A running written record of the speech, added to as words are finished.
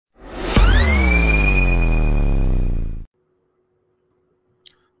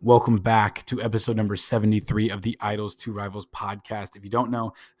Welcome back to episode number 73 of the Idols to Rivals podcast. If you don't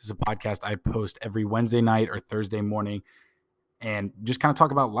know, this is a podcast I post every Wednesday night or Thursday morning and just kind of talk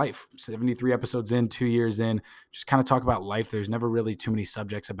about life. 73 episodes in, 2 years in, just kind of talk about life. There's never really too many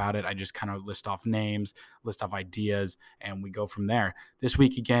subjects about it. I just kind of list off names, list off ideas, and we go from there. This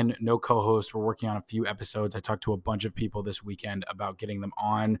week, again, no co-host. We're working on a few episodes. I talked to a bunch of people this weekend about getting them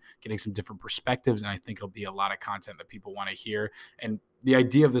on, getting some different perspectives, and I think it'll be a lot of content that people want to hear. And the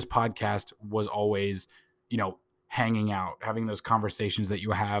idea of this podcast was always, hanging out, having those conversations that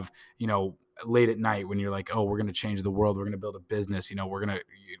you have, late at night when you're like, oh, we're going to change the world. We're going to build a business. We're going to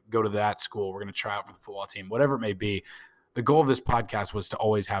go to that school. We're going to try out for the football team, whatever it may be. The goal of this podcast was to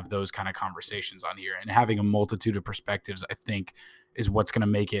always have those kind of conversations on here, and having a multitude of perspectives, I think, is what's going to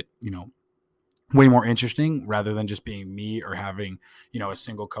make it, way more interesting rather than just being me or having, a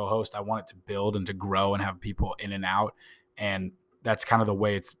single co-host. I want it to build and to grow and have people in and out. And that's kind of the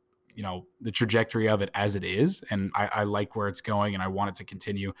way it's, the trajectory of it as it is. And I like where it's going and I want it to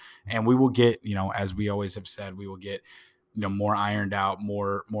continue. And we will get, as we always have said, we will get, more ironed out,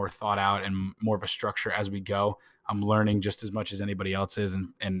 more thought out, and more of a structure as we go. I'm learning just as much as anybody else is,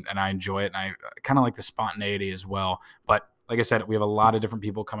 and I enjoy it. And I kind of like the spontaneity as well. But like I said, we have a lot of different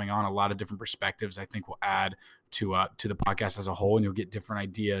people coming on, a lot of different perspectives. I think will add to the podcast as a whole, and you'll get different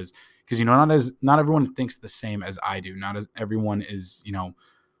ideas because not everyone thinks the same as I do. Not as everyone is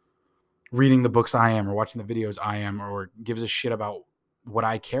reading the books I am or watching the videos I am or gives a shit about what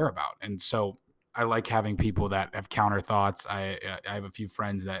I care about. And so I like having people that have counter thoughts. I have a few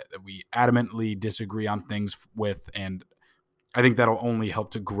friends that we adamantly disagree on things with, and I think that'll only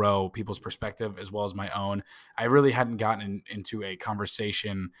help to grow people's perspective as well as my own. I really hadn't gotten into a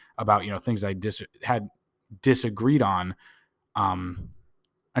conversation about, things I had disagreed on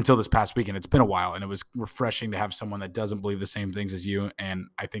until this past weekend. It's been a while, and it was refreshing to have someone that doesn't believe the same things as you. And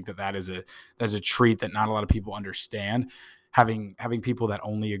I think that is a treat that not a lot of people understand. Having people that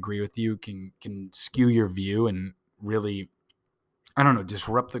only agree with you can skew your view and really, I don't know,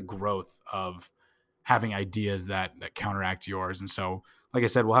 disrupt the growth of having ideas that counteract yours. And so, like I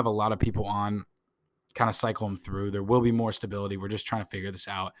said, we'll have a lot of people on, kind of cycle them through. There will be more stability. We're just trying to figure this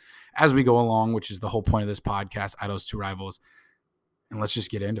out as we go along, which is the whole point of this podcast, Idols to Rivals. And let's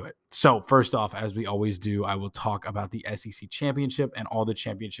just get into it. So first off, as we always do, I will talk about the SEC championship and all the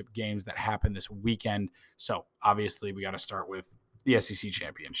championship games that happened this weekend. So obviously we got to start with the SEC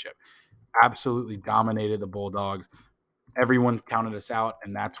championship. Absolutely dominated the Bulldogs. Everyone counted us out.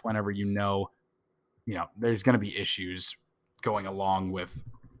 And that's whenever, there's going to be issues going along with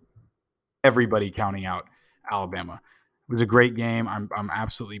everybody counting out Alabama. It was a great game. I'm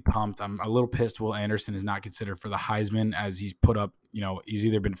absolutely pumped. I'm a little pissed Will Anderson is not considered for the Heisman, as he's put up, he's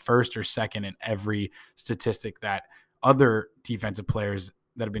either been first or second in every statistic that other defensive players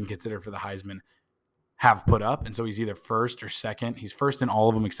that have been considered for the Heisman have put up. And so he's either first or second. He's first in all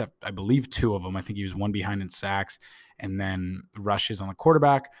of them except, I believe, 2 of them. I think he was one behind in sacks and then rushes on the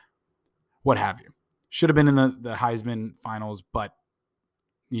quarterback, what have you. Should have been in the Heisman finals, but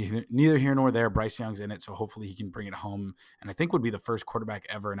neither here nor there. Bryce Young's in it, so hopefully he can bring it home. And I think would be the first quarterback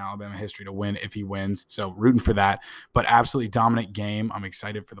ever in Alabama history to win if he wins. So rooting for that. But absolutely dominant game. I'm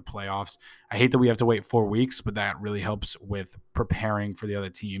excited for the playoffs. I hate that we have to wait 4 weeks, but that really helps with preparing for the other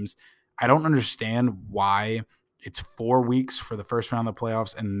teams. I don't understand why it's 4 weeks for the first round of the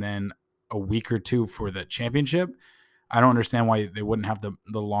playoffs and then a week or 2 for the championship. I don't understand why they wouldn't have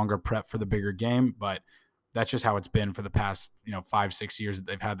the longer prep for the bigger game, but that's just how it's been for the past, 5-6 years that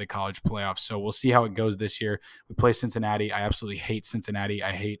they've had the college playoffs. So we'll see how it goes this year. We play Cincinnati. I absolutely hate Cincinnati.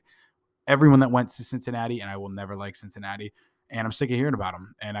 I hate everyone that went to Cincinnati, and I will never like Cincinnati. And I'm sick of hearing about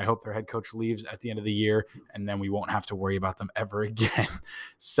them. And I hope their head coach leaves at the end of the year, and then we won't have to worry about them ever again.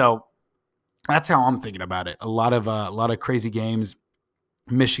 So that's how I'm thinking about it. A lot of crazy games.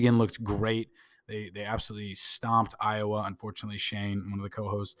 Michigan looked great. They absolutely stomped Iowa. Unfortunately, Shane, one of the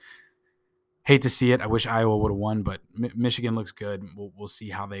co-hosts, hate to see it. I wish Iowa would have won, but Michigan looks good. We'll see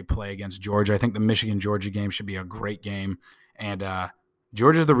how they play against Georgia. I think the Michigan-Georgia game should be a great game. And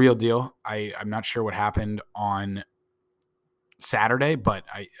Georgia's the real deal. I'm not sure what happened on Saturday, but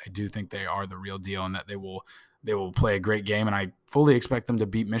I do think they are the real deal and that they will play a great game. And I fully expect them to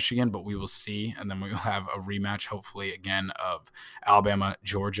beat Michigan, but we will see. And then we will have a rematch, hopefully, again, of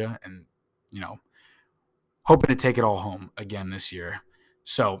Alabama-Georgia. And, hoping to take it all home again this year.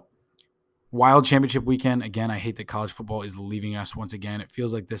 So, wild championship weekend. Again, I hate that college football is leaving us once again. It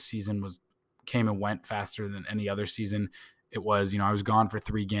feels like this season came and went faster than any other season. It was, I was gone for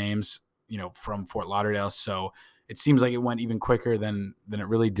 3 games, from Fort Lauderdale. So it seems like it went even quicker than it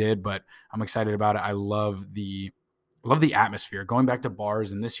really did, but I'm excited about it. I love the I love the atmosphere. Going back to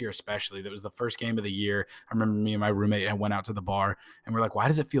bars, and this year especially, that was the first game of the year. I remember me and my roommate and went out to the bar, and we're like, why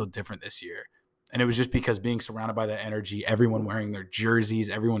does it feel different this year? And it was just because being surrounded by that energy, everyone wearing their jerseys,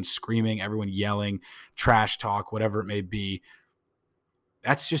 everyone screaming, everyone yelling, trash talk, whatever it may be.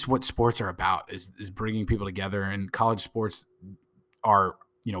 That's just what sports are about, is bringing people together. And college sports are,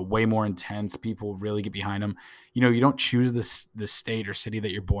 way more intense. People really get behind them. You don't choose the state or city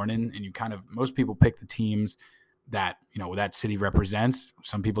that you're born in, and you most people pick the teams that that city represents.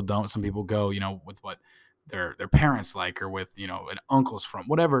 Some people don't. Some people go with what their parents like, or with an uncle's from,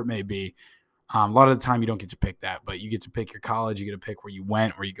 whatever it may be. A lot of the time you don't get to pick that, but you get to pick your college. You get to pick where you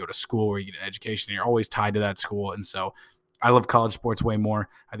went, where you go to school, where you get an education, and you're always tied to that school. And so I love college sports way more.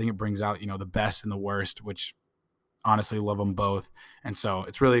 I think it brings out the best and the worst, which honestly love them both. And so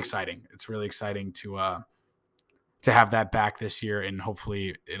it's really exciting. It's really exciting to have that back this year, and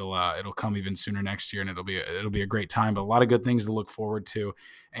hopefully it'll come even sooner next year, and it'll be a great time. But a lot of good things to look forward to,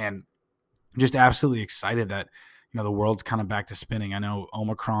 and just absolutely excited that the world's kind of back to spinning. I know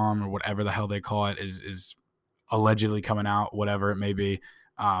Omicron, or whatever the hell they call it, is allegedly coming out, whatever it may be.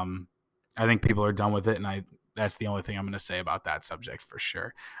 I think people are done with it, and that's the only thing I'm going to say about that subject for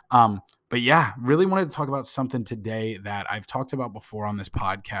sure. But yeah, really wanted to talk about something today that I've talked about before on this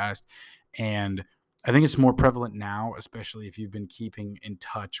podcast, and I think it's more prevalent now, especially if you've been keeping in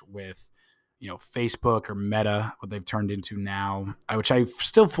touch with Facebook or Meta, what they've turned into now, which I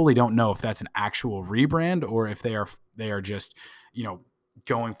still fully don't know if that's an actual rebrand, or if they are just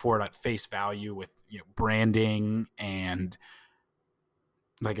going for it at face value with branding and,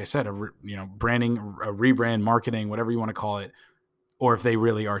 like I said, branding, a rebrand, marketing, whatever you want to call it, or if they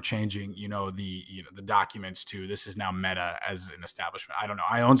really are changing, the documents to, this is now Meta as an establishment. I don't know.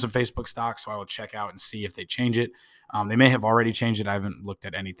 I own some Facebook stock, so I will check out and see if they change it. They may have already changed it. I haven't looked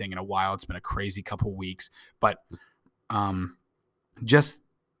at anything in a while. It's been a crazy couple weeks, but just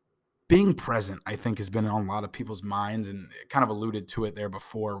being present, I think, has been on a lot of people's minds, and kind of alluded to it there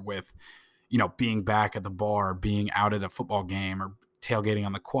before with, being back at the bar, being out at a football game, or tailgating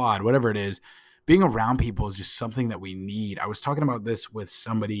on the quad, whatever it is. Being around people is just something that we need. I was talking about this with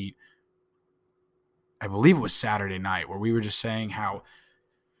somebody, I believe it was Saturday night, where we were just saying how,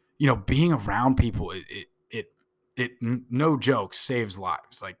 being around people, it no joke, saves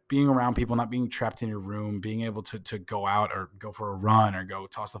lives. Like, being around people, not being trapped in your room, being able to go out, or go for a run, or go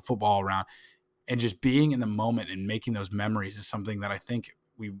toss the football around, and just being in the moment and making those memories is something that I think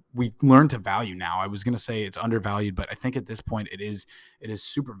we learn to value now. I was going to say it's undervalued, but I think at this point it is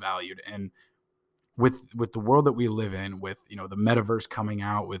super valued. And with the world that we live in, with the metaverse coming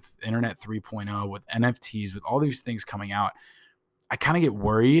out, with Internet 3.0, with NFTs, with all these things coming out, I kind of get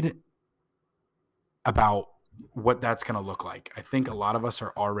worried about what that's going to look like. I think a lot of us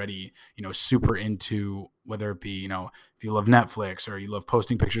are already super into, whether it be if you love Netflix, or you love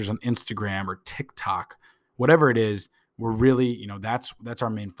posting pictures on Instagram or TikTok, whatever it is, we're really that's our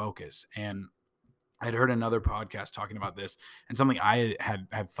main focus. And I'd heard another podcast talking about this, and something I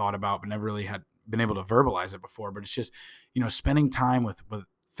had thought about, but never really had been able to verbalize it before. But it's just, spending time with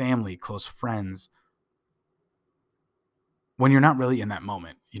family, close friends, when you're not really in that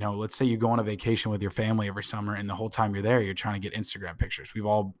moment. Let's say you go on a vacation with your family every summer, and the whole time you're there, you're trying to get Instagram pictures. We've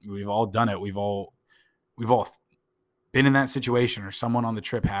all done it. We've all been in that situation, or someone on the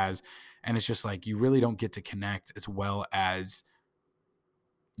trip has, and it's just like, you really don't get to connect as well as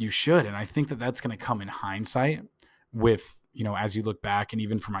you should. And I think that that's going to come in hindsight with, as you look back. And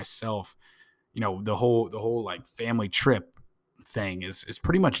even for myself, the whole like family trip thing is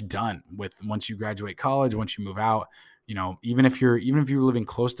pretty much done with, once you graduate college, once you move out. Even if you're living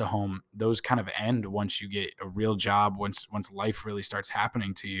close to home, those kind of end once you get a real job, once life really starts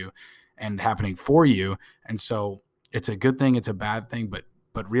happening to you and happening for you. And so it's a good thing, it's a bad thing, but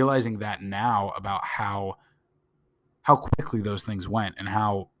realizing that now, about how quickly those things went, and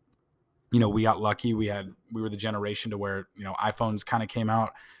how we got lucky. We were the generation to where iPhones kind of came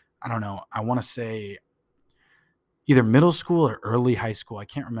out, I don't know, I want to say either middle school or early high school. I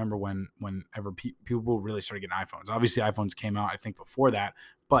can't remember whenever people really started getting iPhones. Obviously iPhones came out, I think, before that,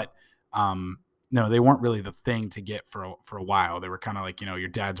 but no, they weren't really the thing to get for a while. They were kind of like your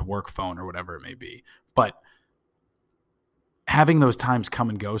dad's work phone, or whatever it may be. But having those times come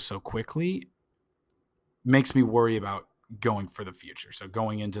and go so quickly makes me worry about going for the future. So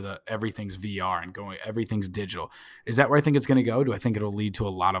going into everything's VR, and everything's digital. Is that where I think it's going to go? Do I think it'll lead to a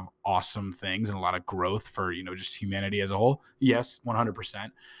lot of awesome things and a lot of growth for, just humanity as a whole? Yes,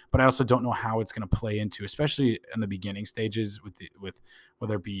 100%. But I also don't know how it's going to play into, especially in the beginning stages, with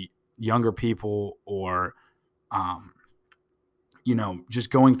whether it be younger people, or, just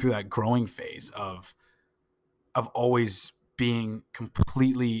going through that growing phase of of always being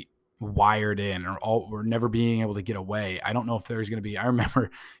completely wired in or never being able to get away. I don't know if there's going to be, I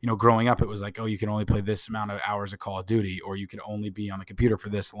remember, growing up, it was like, oh, you can only play this amount of hours of Call of Duty, or you can only be on the computer for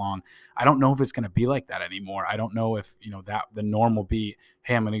this long. I don't know if it's going to be like that anymore. I don't know if, that the norm will be,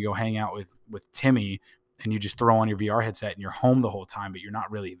 hey, I'm going to go hang out with Timmy, and you just throw on your VR headset and you're home the whole time, but you're not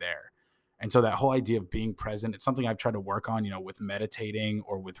really there. And so that whole idea of being present, it's something I've tried to work on, with meditating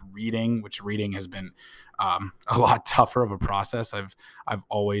or with reading, which reading has been a lot tougher of a process. I've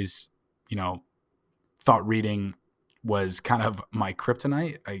always, thought reading was kind of my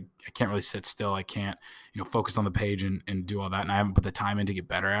kryptonite. I can't really sit still. I can't, focus on the page and do all that. And I haven't put the time in to get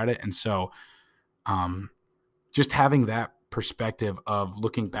better at it. And so just having that perspective of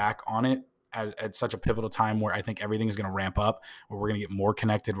looking back on it at such a pivotal time where I think everything is going to ramp up, where we're going to get more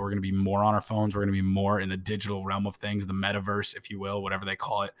connected. We're going to be more on our phones. We're going to be more in the digital realm of things, the metaverse, if you will, whatever they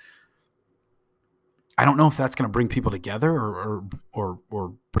call it. I don't know if that's going to bring people together or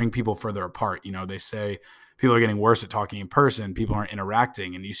bring people further apart. They say people are getting worse at talking in person. People aren't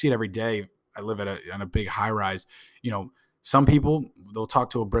interacting, and you see it every day. I live on a big high rise. Some people, they'll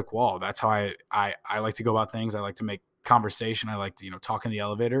talk to a brick wall. That's how I like to go about things. I like to make conversation. I like to, talk in the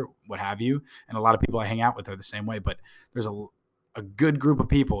elevator, what have you. And a lot of people I hang out with are the same way, but there's a good group of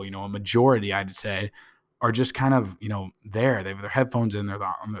people, a majority, I'd say, are just kind of, there. They have their headphones in, they're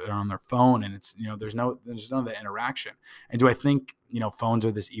on their phone, and it's, there's none of the interaction. And do I think, phones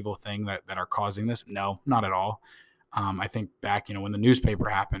are this evil thing that are causing this? No, not at all. I think back, when the newspaper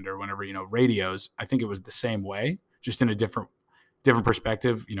happened, or whenever, radios, I think it was the same way, just in a different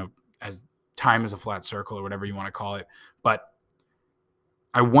perspective, as time is a flat circle or whatever you want to call it. But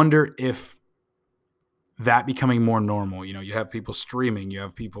I wonder if that becoming more normal, you have people streaming, you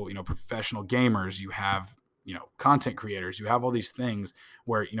have people, professional gamers, you have, content creators, you have all these things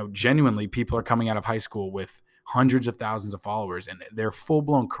where, genuinely people are coming out of high school with hundreds of thousands of followers, and they're full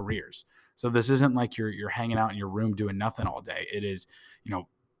blown careers. So this isn't like you're hanging out in your room doing nothing all day. It is,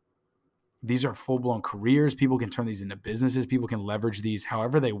 these are full blown careers. People can turn these into businesses. People can leverage these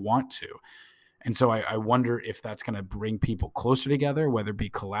however they want to. And so I wonder if that's going to bring people closer together, whether it be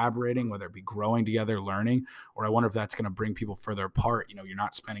collaborating, whether it be growing together, learning, or I wonder if that's going to bring people further apart. You're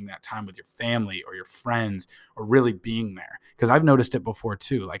not spending that time with your family or your friends or really being there. Because I've noticed it before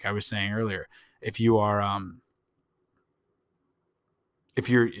too. Like I was saying earlier, if you are, if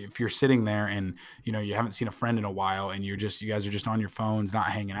you're sitting there and, you haven't seen a friend in a while and you guys are just on your phones, not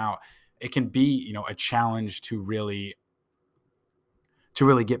hanging out, it can be, a challenge to really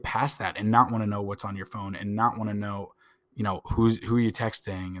get past that and not want to know what's on your phone and not want to know, who you're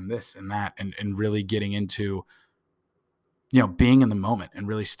texting and this and that, and really getting into, being in the moment and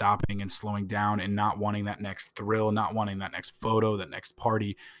really stopping and slowing down and not wanting that next thrill, not wanting that next photo, that next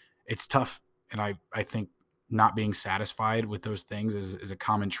party. It's tough. And I think not being satisfied with those things is a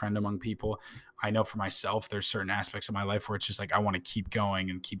common trend among people. I know for myself, there's certain aspects of my life where it's just like, I want to keep going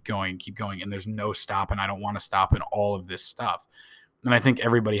and keep going, keep going. And there's no stop, and I don't want to stop in all of this stuff. And I think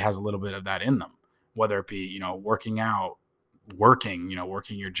everybody has a little bit of that in them, whether it be, working out, working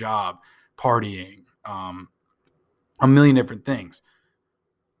your job, partying, a million different things.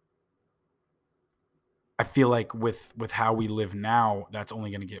 I feel like with how we live now, that's only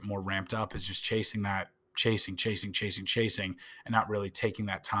going to get more ramped up, is just chasing, and not really taking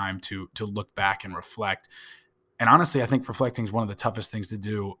that time to look back and reflect. And honestly, I think reflecting is one of the toughest things to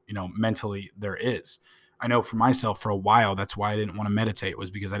do, mentally there is. I know for myself, for a while, that's why I didn't want to meditate,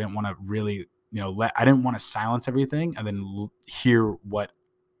 was because I didn't want to really, I didn't want to silence everything and then hear what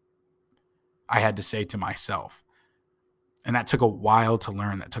I had to say to myself. And that took a while to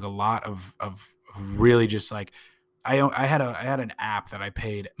learn. That took a lot of really just like, I had an app that I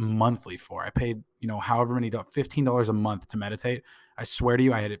paid monthly for. I paid, however many, $15 a month to meditate. I swear to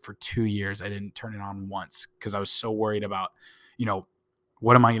you, I had it for 2 years. I didn't turn it on once because I was so worried about,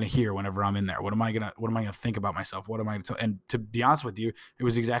 what am I going to hear whenever I'm in there? What am I going to think about myself? What am I going to, and to be honest with you, it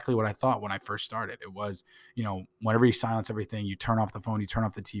was exactly what I thought when I first started. It was, whenever you silence everything, you turn off the phone, you turn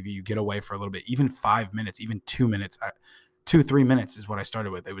off the TV, you get away for a little bit, even 5 minutes, even 2 minutes, 2-3 minutes is what I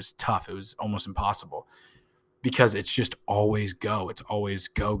started with. It was tough. It was almost impossible because it's just always go. It's always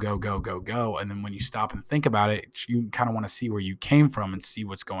go, go, go, go, go. And then when you stop and think about it, you kind of want to see where you came from and see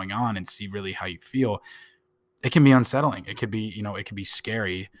what's going on and see really how you feel. It can be unsettling. It could be, it could be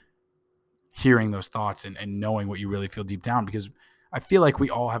scary hearing those thoughts and knowing what you really feel deep down, because I feel like we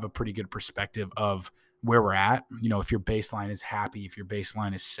all have a pretty good perspective of where we're at. If your baseline is happy, if your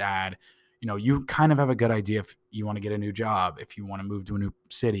baseline is sad, you kind of have a good idea if you want to get a new job, if you want to move to a new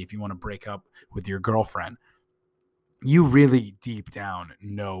city, if you want to break up with your girlfriend. You really deep down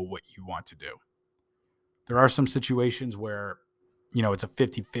know what you want to do. There are some situations where, it's a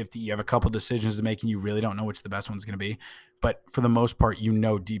 50-50. You have a couple decisions to make and you really don't know which the best one's going to be. But for the most part,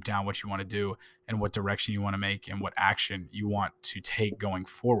 deep down what you want to do and what direction you want to make and what action you want to take going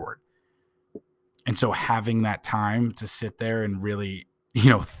forward. And so having that time to sit there and really,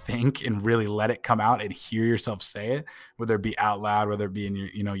 think and really let it come out and hear yourself say it, whether it be out loud, whether it be in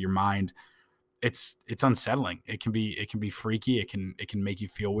your mind, it's unsettling. It can be freaky. It can make you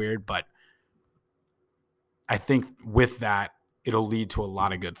feel weird, but I think with that, it'll lead to a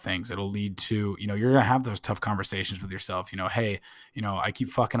lot of good things. It'll lead to, you're going to have those tough conversations with yourself. Hey, I keep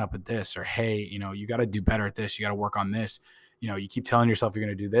fucking up at this, or, hey, you got to do better at this. You got to work on this. You keep telling yourself you're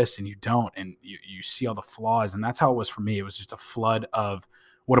going to do this and you don't, and you see all the flaws. And that's how it was for me. It was just a flood of,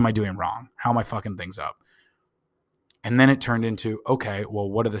 what am I doing wrong? How am I fucking things up? And then it turned into, okay, well,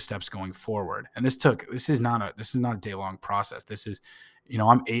 what are the steps going forward? And this is not a day-long process. This is,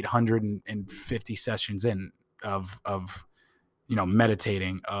 I'm 850 sessions in of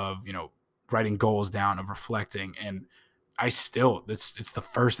meditating, of, writing goals down, of reflecting. And I still, it's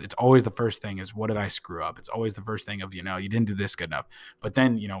always the first thing is, what did I screw up? It's always the first thing of, you didn't do this good enough. But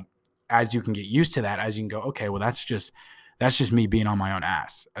then, as you can get used to that, as you can go, okay, well, that's just me being on my own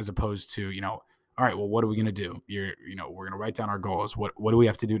ass, as opposed to, all right, well, what are we going to do? We're going to write down our goals. What do we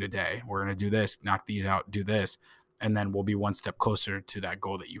have to do today? We're going to do this, knock these out, do this. And then we'll be one step closer to that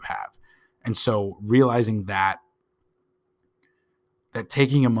goal that you have. And so realizing that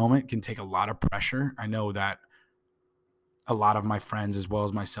taking a moment can take a lot of pressure. I know that a lot of my friends, as well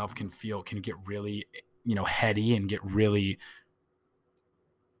as myself, can get really, heady and get really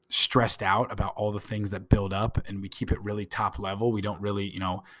stressed out about all the things that build up, and we keep it really top level. We don't really,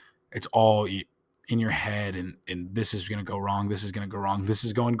 it's all in your head, and this is going to go wrong. This is going to go wrong. This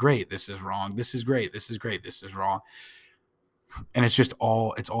is going great. This is wrong. This is great. This is great. This is wrong. And it's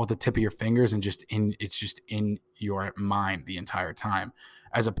all at the tip of your fingers, and it's just in your mind the entire time,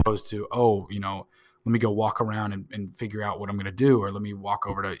 as opposed to, let me go walk around and figure out what I'm going to do, or let me walk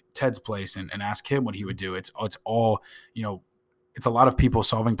over to Ted's place and ask him what he would do. It's all, it's a lot of people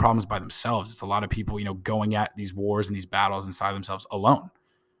solving problems by themselves. It's a lot of people, going at these wars and these battles inside themselves alone.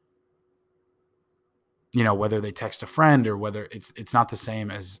 Whether they text a friend, or whether it's not the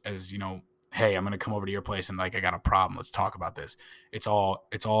same as hey, I'm going to come over to your place and, like, I got a problem. Let's talk about this. It's all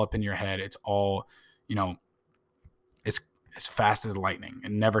up in your head. It's all, it's as fast as lightning.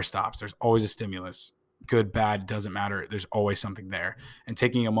 It never stops. There's always a stimulus, good, bad, doesn't matter. There's always something there. And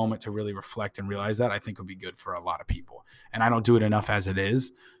taking a moment to really reflect and realize that, I think, would be good for a lot of people. And I don't do it enough as it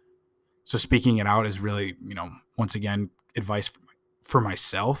is. So speaking it out is really, once again, advice for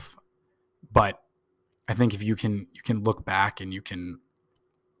myself. But I think if you can look back and you can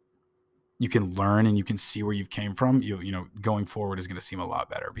learn and you can see where you've came from, going forward is going to seem a lot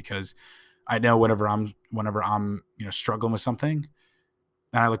better, because I know whenever I'm struggling with something,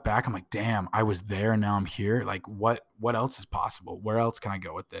 and I look back, I'm like, damn, I was there and now I'm here. Like, what else is possible? Where else can I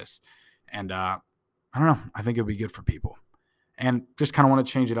go with this? And I don't know. I think it'd be good for people. And just kind of want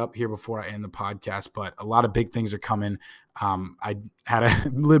to change it up here before I end the podcast, but a lot of big things are coming. I had a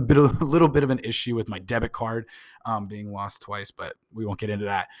little bit of an issue with my debit card being lost twice, but we won't get into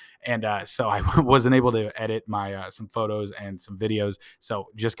that. And so I wasn't able to edit my some photos and some videos. So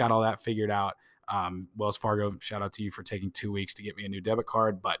just got all that figured out. Wells Fargo, shout out to you for taking 2 weeks to get me a new debit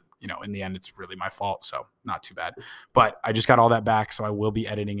card. But, in the end, it's really my fault. So not too bad. But I just got all that back. So I will be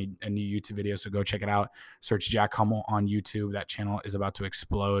editing a new YouTube video. So go check it out. Search Jack Hummel on YouTube. That channel is about to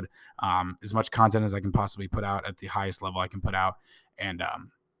explode. As much content as I can possibly put out at the highest level I can put out. And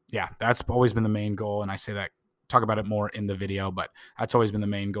yeah, that's always been the main goal. And I say that, talk about it more in the video, but that's always been the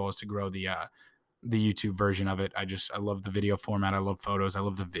main goal, is to grow the YouTube version of it. I love the video format. I love photos. I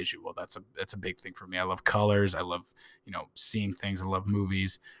love the visual. That's a big thing for me. I love colors. I love, seeing things. I love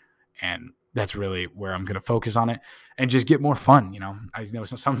movies. And that's really where I'm going to focus on it and just get more fun. I know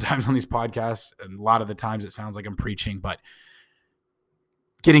sometimes on these podcasts, and a lot of the times it sounds like I'm preaching, but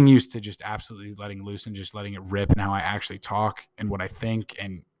getting used to just absolutely letting loose and just letting it rip, and how I actually talk and what I think.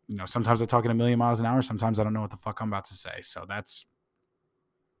 And, sometimes I talk at 1,000,000 miles an hour. Sometimes I don't know what the fuck I'm about to say. So that's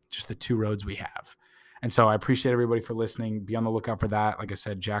just the two roads we have. And so I appreciate everybody for listening. Be on the lookout for that. Like I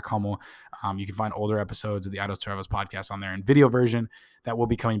said, Jack Hummel. You can find older episodes of the Idols to Rivals podcast on there in video version. That will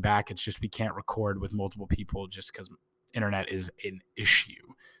be coming back. It's just we can't record with multiple people just because internet is an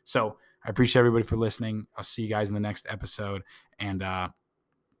issue. So I appreciate everybody for listening. I'll see you guys in the next episode, and have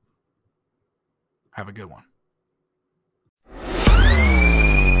a good one.